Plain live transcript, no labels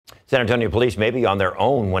San Antonio police may be on their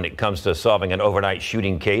own when it comes to solving an overnight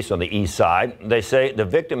shooting case on the east side. They say the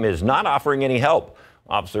victim is not offering any help.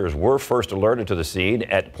 Officers were first alerted to the scene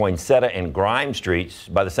at Poinsettia and Grimes Streets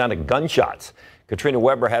by the sound of gunshots. Katrina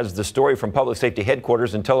Weber has the story from Public Safety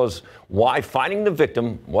Headquarters and tells us why finding the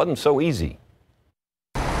victim wasn't so easy.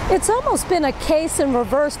 It's almost been a case in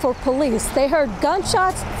reverse for police. They heard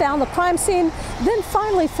gunshots, found the crime scene, then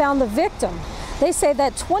finally found the victim. They say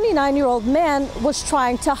that 29-year-old man was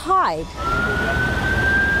trying to hide.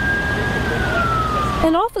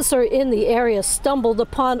 An officer in the area stumbled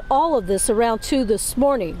upon all of this around 2 this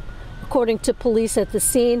morning. According to police at the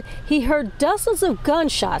scene, he heard dozens of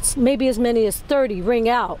gunshots, maybe as many as 30, ring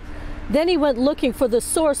out. Then he went looking for the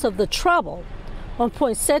source of the trouble. On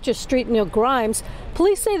Poinsettia Street near Grimes,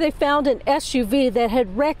 police say they found an SUV that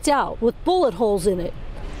had wrecked out with bullet holes in it.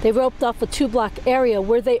 They roped off a 2-block area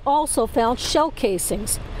where they also found shell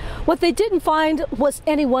casings. What they didn't find was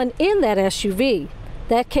anyone in that SUV.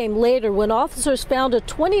 That came later when officers found a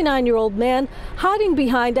 29-year-old man hiding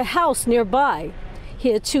behind a house nearby. He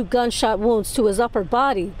had 2 gunshot wounds to his upper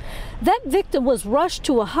body. That victim was rushed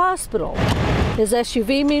to a hospital. His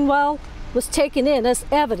SUV, meanwhile, was taken in as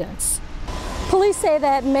evidence. Police say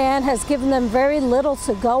that man has given them very little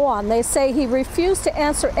to go on. They say he refused to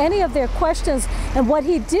answer any of their questions, and what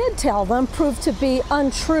he did tell them proved to be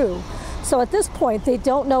untrue. So at this point, they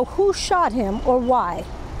don't know who shot him or why.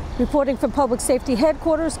 Reporting from Public Safety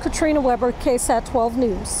Headquarters, Katrina Weber, KSAT 12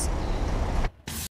 News.